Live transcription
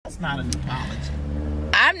not an apology.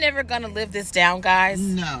 I'm never going to live this down, guys.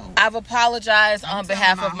 No. I've apologized on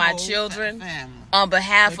behalf of my children, on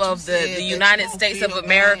behalf of the United States of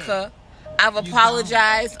America. I've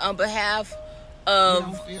apologized on behalf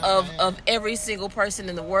of every single person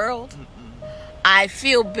in the world. I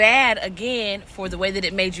feel bad again for the way that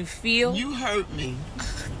it made you feel. You hurt me.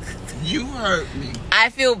 You hurt me. I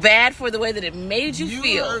feel bad for the way that it made you feel.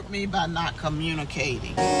 You hurt me by not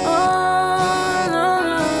communicating.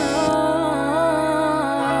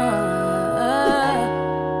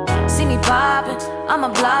 See me poppin', I'm a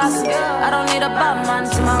blossom. I don't need a bottom line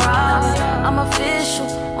to my Robin. I'm official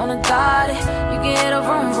on a Gotti. You can hit a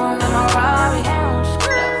vroom vroom in my Rari.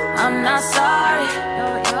 I'm not sorry.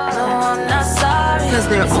 No, I'm not sorry. Because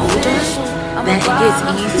they're older, that it gets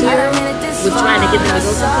easier with trying to get them to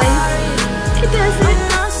go someplace. It doesn't. I'm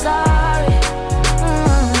not sorry.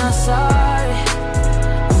 I'm not sorry.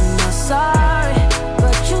 I'm not sorry.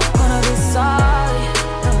 But you gonna be sorry.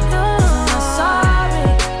 I'm not sorry.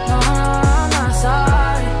 No, I'm not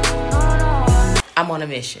sorry. No. I'm on a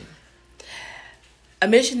mission. A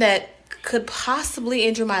mission that could possibly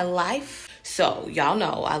injure my life. So, y'all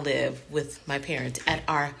know I live with my parents at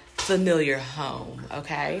our familiar home,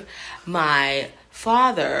 okay? My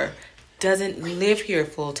father doesn't live here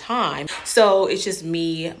full time. So, it's just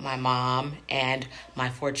me, my mom, and my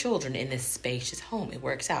 4 children in this spacious home. It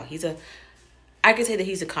works out. I could say that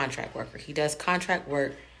he's a contract worker. He does contract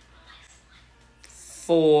work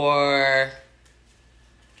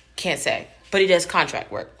can't say, but he does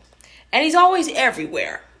contract work. And he's always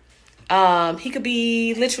everywhere. He could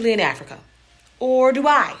be literally in Africa, or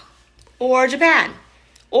Dubai, or Japan,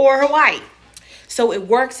 or Hawaii. So it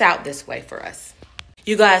works out this way for us.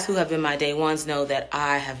 You guys who have been my day ones know that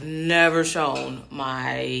I have never shown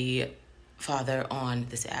my father on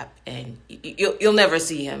this app, and you'll never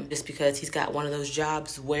see him just because he's got one of those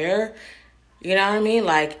jobs where, you know what I mean?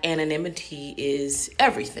 Like, anonymity is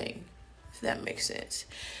everything, if that makes sense.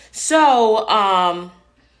 So,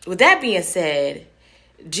 with that being said,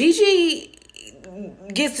 Gigi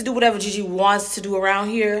gets to do whatever Gigi wants to do around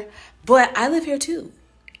here, but I live here too.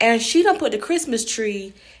 And she done put the Christmas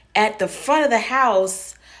tree at the front of the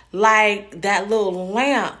house like that little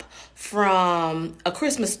lamp from A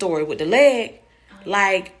Christmas Story with the leg.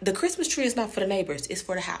 Like, the Christmas tree is not for the neighbors, it's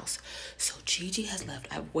for the house. So Gigi has left.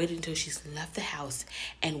 I waited until she's left the house,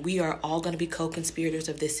 and we are all going to be co-conspirators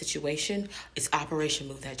of this situation. It's Operation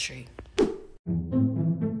Move That Tree.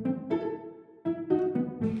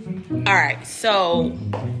 All right, so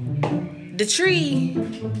the tree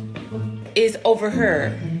is over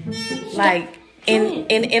her, like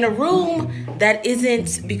in a room that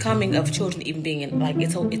isn't becoming of children even being in. Like,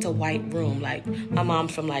 it's a white room. Like, my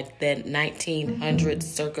mom's from like the 1900s,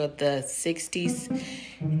 circa the 60s.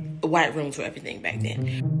 White rooms were everything back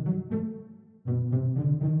then.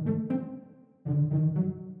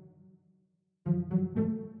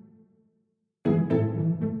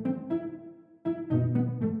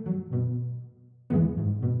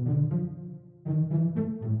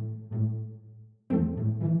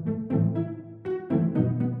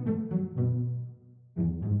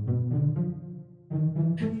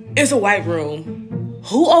 It's a white room.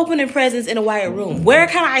 Who opening presents in a white room? Where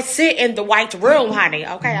can I sit in the white room, honey?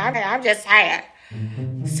 Okay, I'm just saying.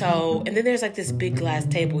 So, and then there's like this big glass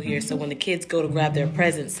table here. So when the kids go to grab their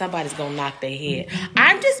presents, somebody's gonna knock their head.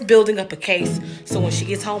 I'm just building up a case so when she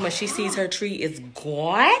gets home and she sees her tree is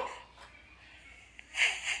gone,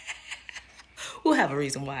 we'll have a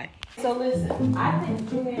reason why. So listen, I think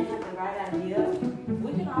Julian had the right idea.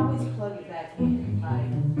 We can always plug it back in.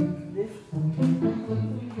 Like this.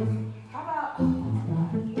 How about,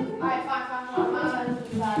 alright,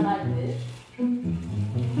 fine. Like this.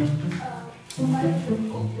 Somebody get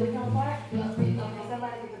the part? Okay,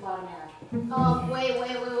 somebody get the bottom half. Wait. We're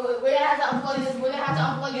gonna have to unplug this. We're gonna have to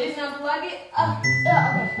unplug You this. didn't unplug it?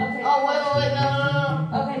 Yeah, okay. Oh, wait, no.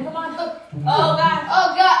 Okay, come on. Oh, God. Oh,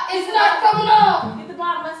 God, it's not coming off. Get the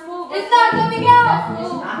bottom, let's move. It's not coming out. Let's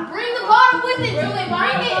move. Bring the bottom with it, Julie.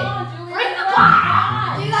 Bring it. Bring the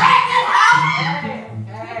bottom. You like this house?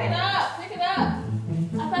 Pick it up.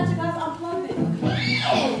 I thought you guys unplugged it.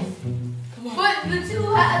 Yes. Come on. But the two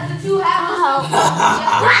have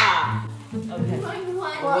Okay.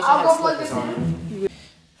 Well, I'll go plug this in.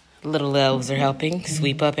 Little elves are helping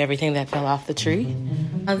sweep up everything that fell off the tree.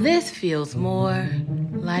 Now this feels more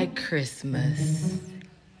like Christmas.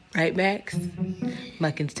 Right, Max?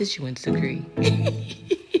 My constituents agree.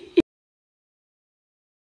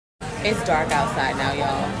 It's dark outside now,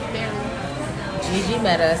 y'all. Gigi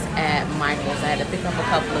met us at Michael's. I had to pick up a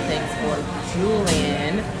couple of things for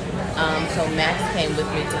Julian. So Max came with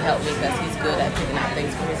me to help me because he's good at picking out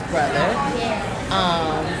things for his brother.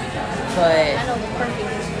 But I know the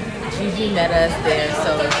perfect. Gigi met us there,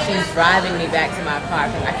 so she's driving me back to my car.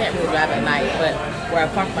 I can't really drive at night, but where I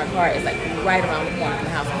park my car is like right around the corner from the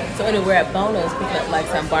house. So anyway, we're at Bono's picking up like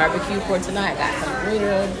some barbecue for tonight. Got some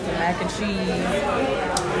ribs, some mac and cheese,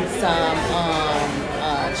 some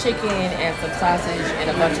chicken, and some sausage, and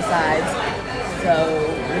a bunch of sides. So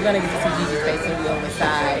we're gonna get to see Gigi's face and be on the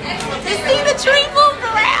side. To see the tree move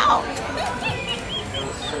around.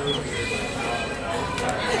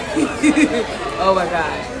 Oh my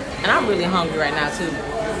gosh. And I'm really hungry right now too.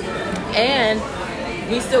 And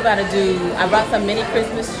we still gotta do, I brought some mini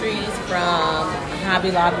Christmas trees from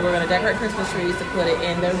Hobby Lobby. We're gonna decorate Christmas trees to put it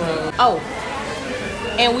in the room. Oh,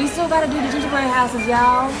 and we still gotta do the gingerbread houses,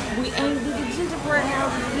 y'all. We ain't do the gingerbread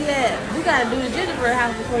houses yet. We gotta do the gingerbread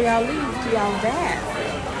house before y'all leave to y'all's dad.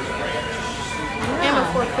 And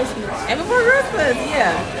before Christmas. And before Christmas,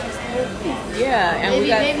 yeah. Yeah, and Maybe, we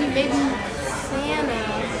got maybe Santa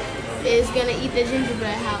is gonna eat the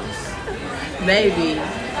gingerbread house. maybe.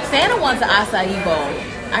 Santa wants an acai bowl.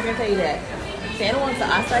 I can tell you that. Santa wants an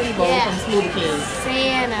acai bowl from Smoothie King.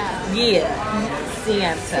 Santa. Yeah.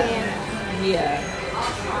 Santa. Yeah.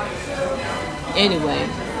 Anyway.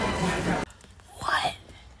 What?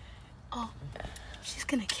 Oh, she's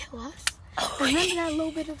gonna kill us. Remember that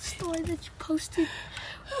little bit of the story that you posted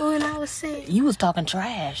when I was saying? You was talking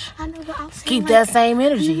trash. I know, but I was saying Keep like, that same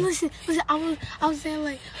energy. Listen, I was saying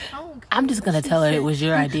like, I'm just gonna tell her it was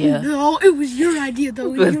your idea. No, it was your idea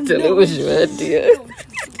though. But You still, know it was your idea.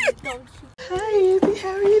 Don't Hi, Izzy. How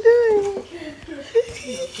are you doing?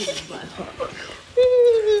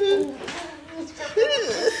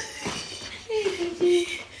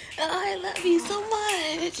 Oh, I love you so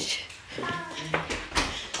much.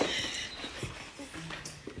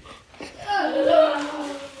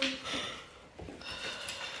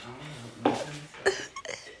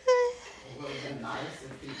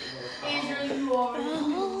 Andrew, you are.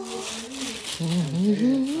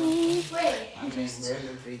 Wait. I mean,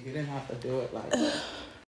 really, you didn't have to do it like that.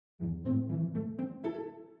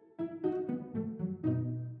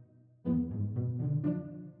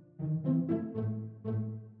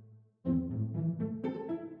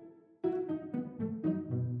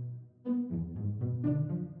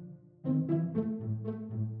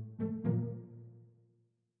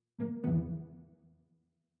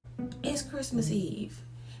 It's Christmas Eve.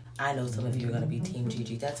 I know some of you are gonna be Team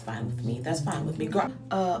Gigi. That's fine with me. That's fine with me.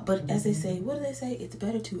 But as they say, what do they say? It's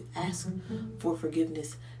better to ask for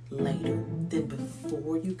forgiveness later than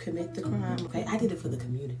before you commit the crime. Okay, I did it for the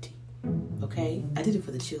community. Okay, I did it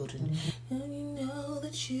for the children. And you know the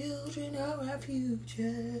children are our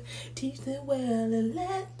future. Teach them well and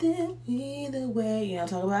let them be the way. You know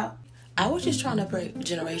what I'm talking about? I was just trying to break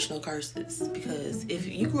generational curses because if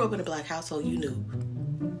you grew up in a black household, you knew.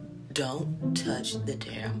 Don't touch the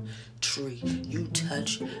damn tree. You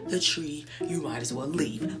touch the tree, you might as well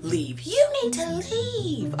leave. Leave. You need to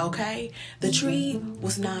leave, okay? The tree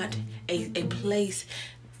was not a place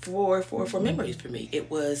for memories for me. It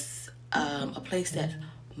was a place that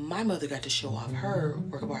my mother got to show off her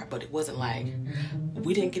work of art, but it wasn't like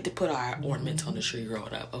we didn't get to put our ornaments on the tree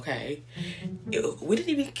growing up, okay? We didn't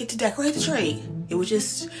even get to decorate the tree. It was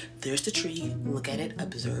just, there's the tree, look at it,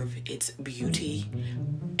 observe its beauty,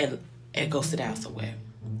 and go sit down somewhere.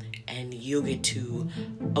 And you'll get to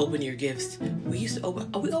open your gifts. We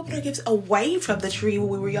opened our gifts away from the tree when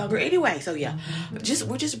we were younger anyway. So yeah, I'm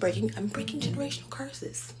breaking generational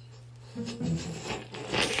curses.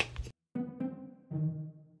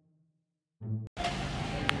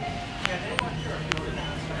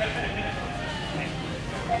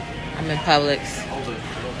 I'm in Publix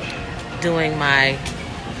doing my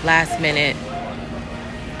last minute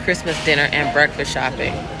Christmas dinner and breakfast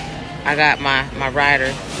shopping. I got my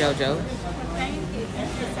rider, JoJo.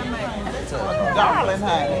 Darling,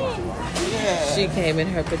 honey. Yeah. She came in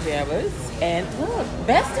her pajamas. And look,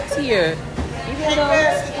 Best is here.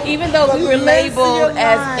 Even though we were labeled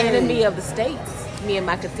as enemy of the states, me and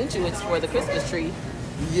my constituents for the Christmas tree.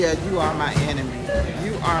 Yeah, you are my enemy.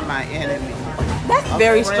 You are my enemy. That's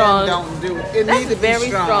very strong. Don't do it. That's very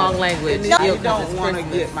strong language. You don't want to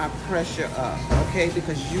get my pressure up, okay?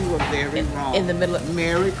 Because you were very wrong. In the middle of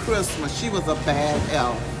Merry Christmas. She was a bad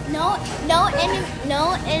elf. No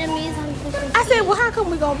enemies on Christmas. I said, well, how come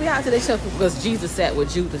we gonna be out today? Because Jesus sat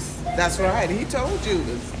with Judas. That's right. He told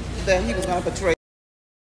Judas that he was going to betray.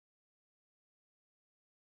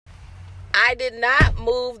 I did not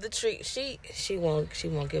move the tree. She won't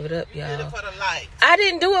give it up, y'all. Did it for the likes. I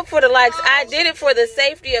didn't do it for the likes. I did it for the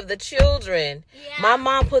safety of the children. Yeah. My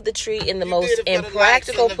mom put the tree in the most did it for the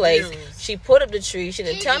impractical likes and the place. views. She put up the tree. She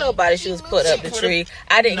didn't tell nobody she was putting up the tree.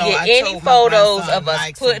 I didn't No, get I any told my photos grandson of us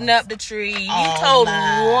Maximus. putting up the tree. You All told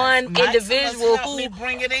lies. one Maximus individual helped who me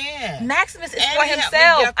bring it in. Maximus is And for he helped me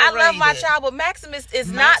himself. I love my decorate it. child, but Maximus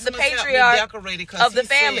is not the Maximus helped me patriarch decorate it 'cause of the he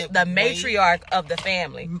family. said, The "Wait." matriarch of the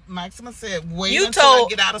family. Maximus said, "Wait You until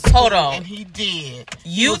told- I get out of school," hold on. and he did. He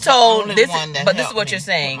You was the told only this, one that but this is helped what me you're put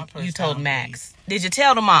saying. my purse You told down, Max. Did you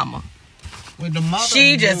tell the mama? please. When the mother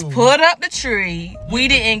She just knew, put up the tree. We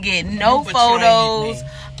didn't get no you betrayed photos me.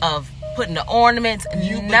 of putting the ornaments.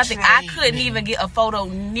 You Nothing. I betrayed couldn't me. even get a photo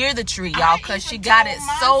near the tree, I y'all, because she even got told it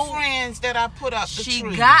my so. friends that I put up the She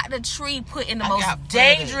tree. got the tree put in the I most got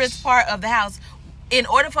dangerous footage. part of the house. In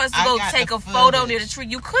order for us to I go got take the a photo footage. near the tree,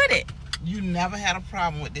 you couldn't. You never had a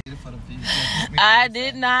problem with it for the views. I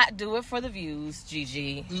did not do it for the views,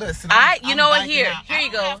 Gigi. Listen, You I'm know what? biking Here out. I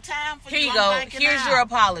you don't go. have time for Here you. you I'm go. biking Here's out. your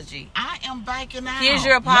apology. I am biking out. Here's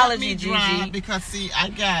your Let apology, me drive, Gigi. because see, I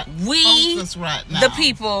got We, focus right now. the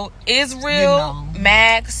people, Israel, You know.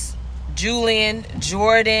 Max, Julian,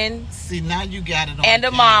 Jordan, See, now you got it on and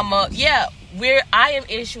the camera. mama. Yeah, I am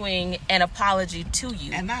issuing an apology to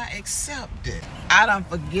you. And I accept it. I done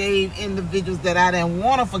forgave individuals that I didn't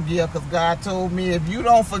want to forgive, because God told me if you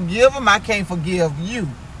don't forgive them, I can't forgive you.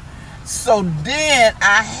 So then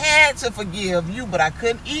I had to forgive you, but I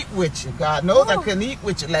couldn't eat with you. God knows I couldn't eat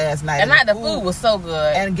with you last night. And not the food was so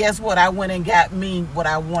good. And guess what? I went and got me what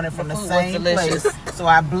I wanted from The the food was same delicious. place. So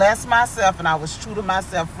I blessed myself and I was true to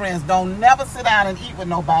myself. Friends, don't never sit down and eat with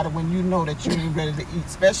nobody when you know that you're ready to eat.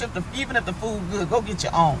 Especially even if the food good, go get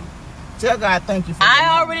your own. Tell God thank you for your I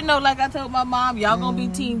money. already know, like I told my mom, y'all gonna be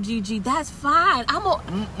Team Gigi. That's fine.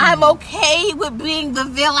 I'm okay with being the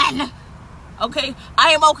villain. Okay, I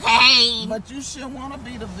am okay. But you shouldn't want to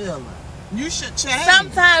be the villain. You should change.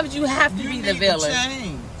 Sometimes you have to you be need the villain. To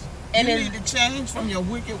change. And you then- need to change from your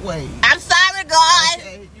wicked ways. I'm sorry, God.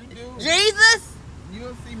 Okay, you do. Jesus,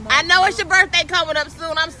 You'll see more. I know it's your birthday coming up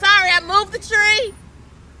soon. I'm sorry, I moved the tree.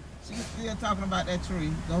 She's still talking about that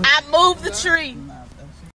tree. Go I moved the tree. ahead.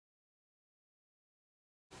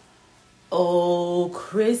 Oh,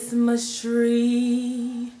 Christmas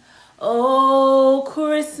tree. Oh,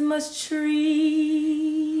 Christmas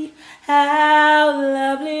tree. How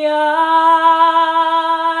lovely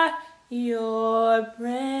are your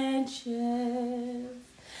branches.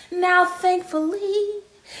 Now, thankfully,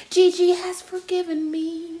 Gigi has forgiven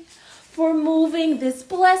me for moving this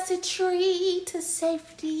blessed tree to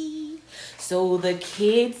safety so the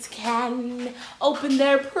kids can open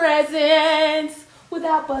their presents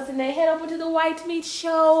without busting their head open to the white meat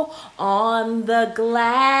show on the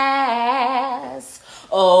glass.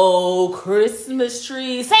 Oh, Christmas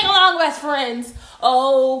tree. Sing along, best friends.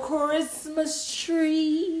 Oh, Christmas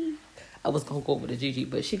tree. I was going to go over to Gigi,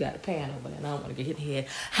 but she got a pan over there, and I don't want to get hit in the head.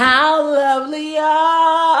 How lovely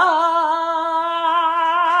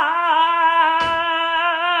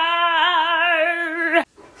are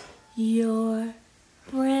your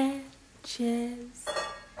branches.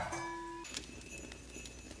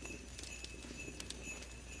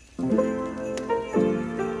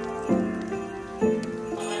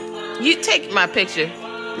 You take my picture.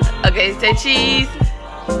 Okay, say cheese.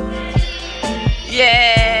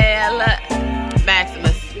 Yeah, I love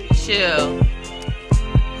Maximus. Chill.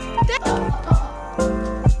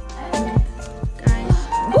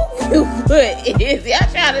 Who you put easy? I'm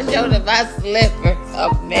trying to show them my slippers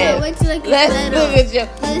are mess. wait till I get Let's that look off. at your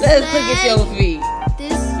This let's look at leg. your feet.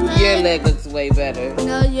 This Your leg. leg looks way better.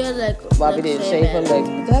 No, your leg. Bobby looks didn't way shave her better. legs,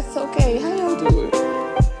 but that's okay. How y'all doing?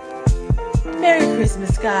 Merry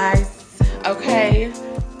Christmas, guys. Okay,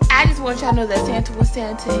 I just want y'all to know that Santa was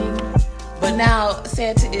Santing, but now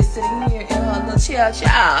Santa is sitting here in her little chair.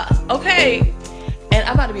 Okay, and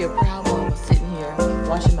I'm about to be a proud mama sitting here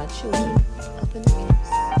watching my children up in the games.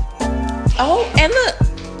 Oh, and look,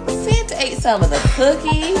 Santa ate some of the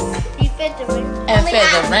cookies He fed the ring. and fed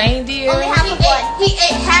the reindeer. He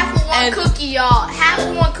ate half of one And- cookie, y'all. Half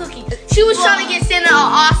of one cookie. She was trying to get Santa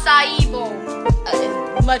an acai bowl.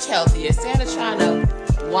 It's much healthier. Santa trying to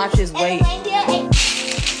watch his weight.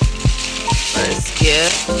 First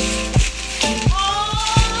gift.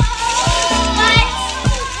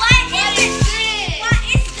 What is this? What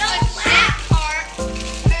is the black part?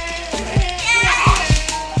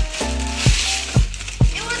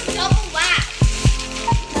 It was double wrap.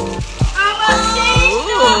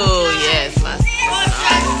 Ooh, yes, my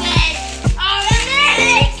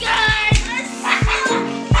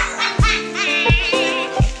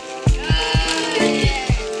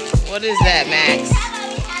What is that? that, Max?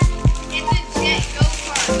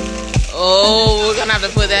 Oh, we're gonna have to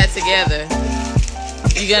put that together.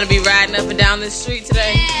 You gonna be riding up and down this street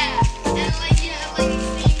today? Yeah. And like,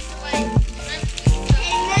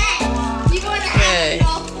 you going to Okay.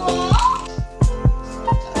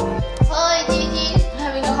 Holy Gigi, I'm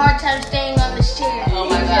having a hard time staying on this chair. Oh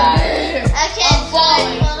my God. I can't fall.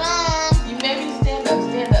 Hold on. You made me stand up,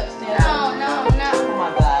 stand up, stand up. No. Oh my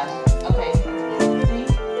God. Okay.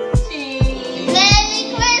 Cheese.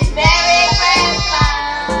 Merry Christmas. Merry Christmas.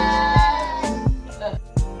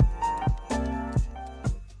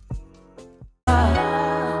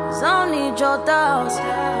 Don't need your thoughts.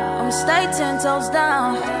 I'ma stay 10 toes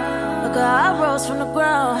down. Look how I rose from the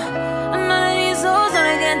ground. And none of these hoes that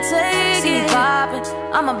I can't take it. Poppin',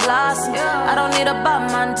 I'm a blossom. I don't need a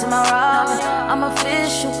Batman to my Robin. I'm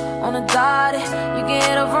official on the dotted. You can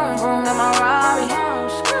hear the vroom vroom in my Rari.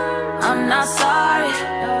 I'm not sorry.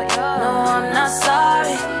 No, I'm not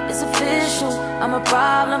sorry. It's official. I'm a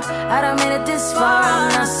problem. I done made it this far. I'm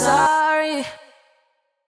not sorry.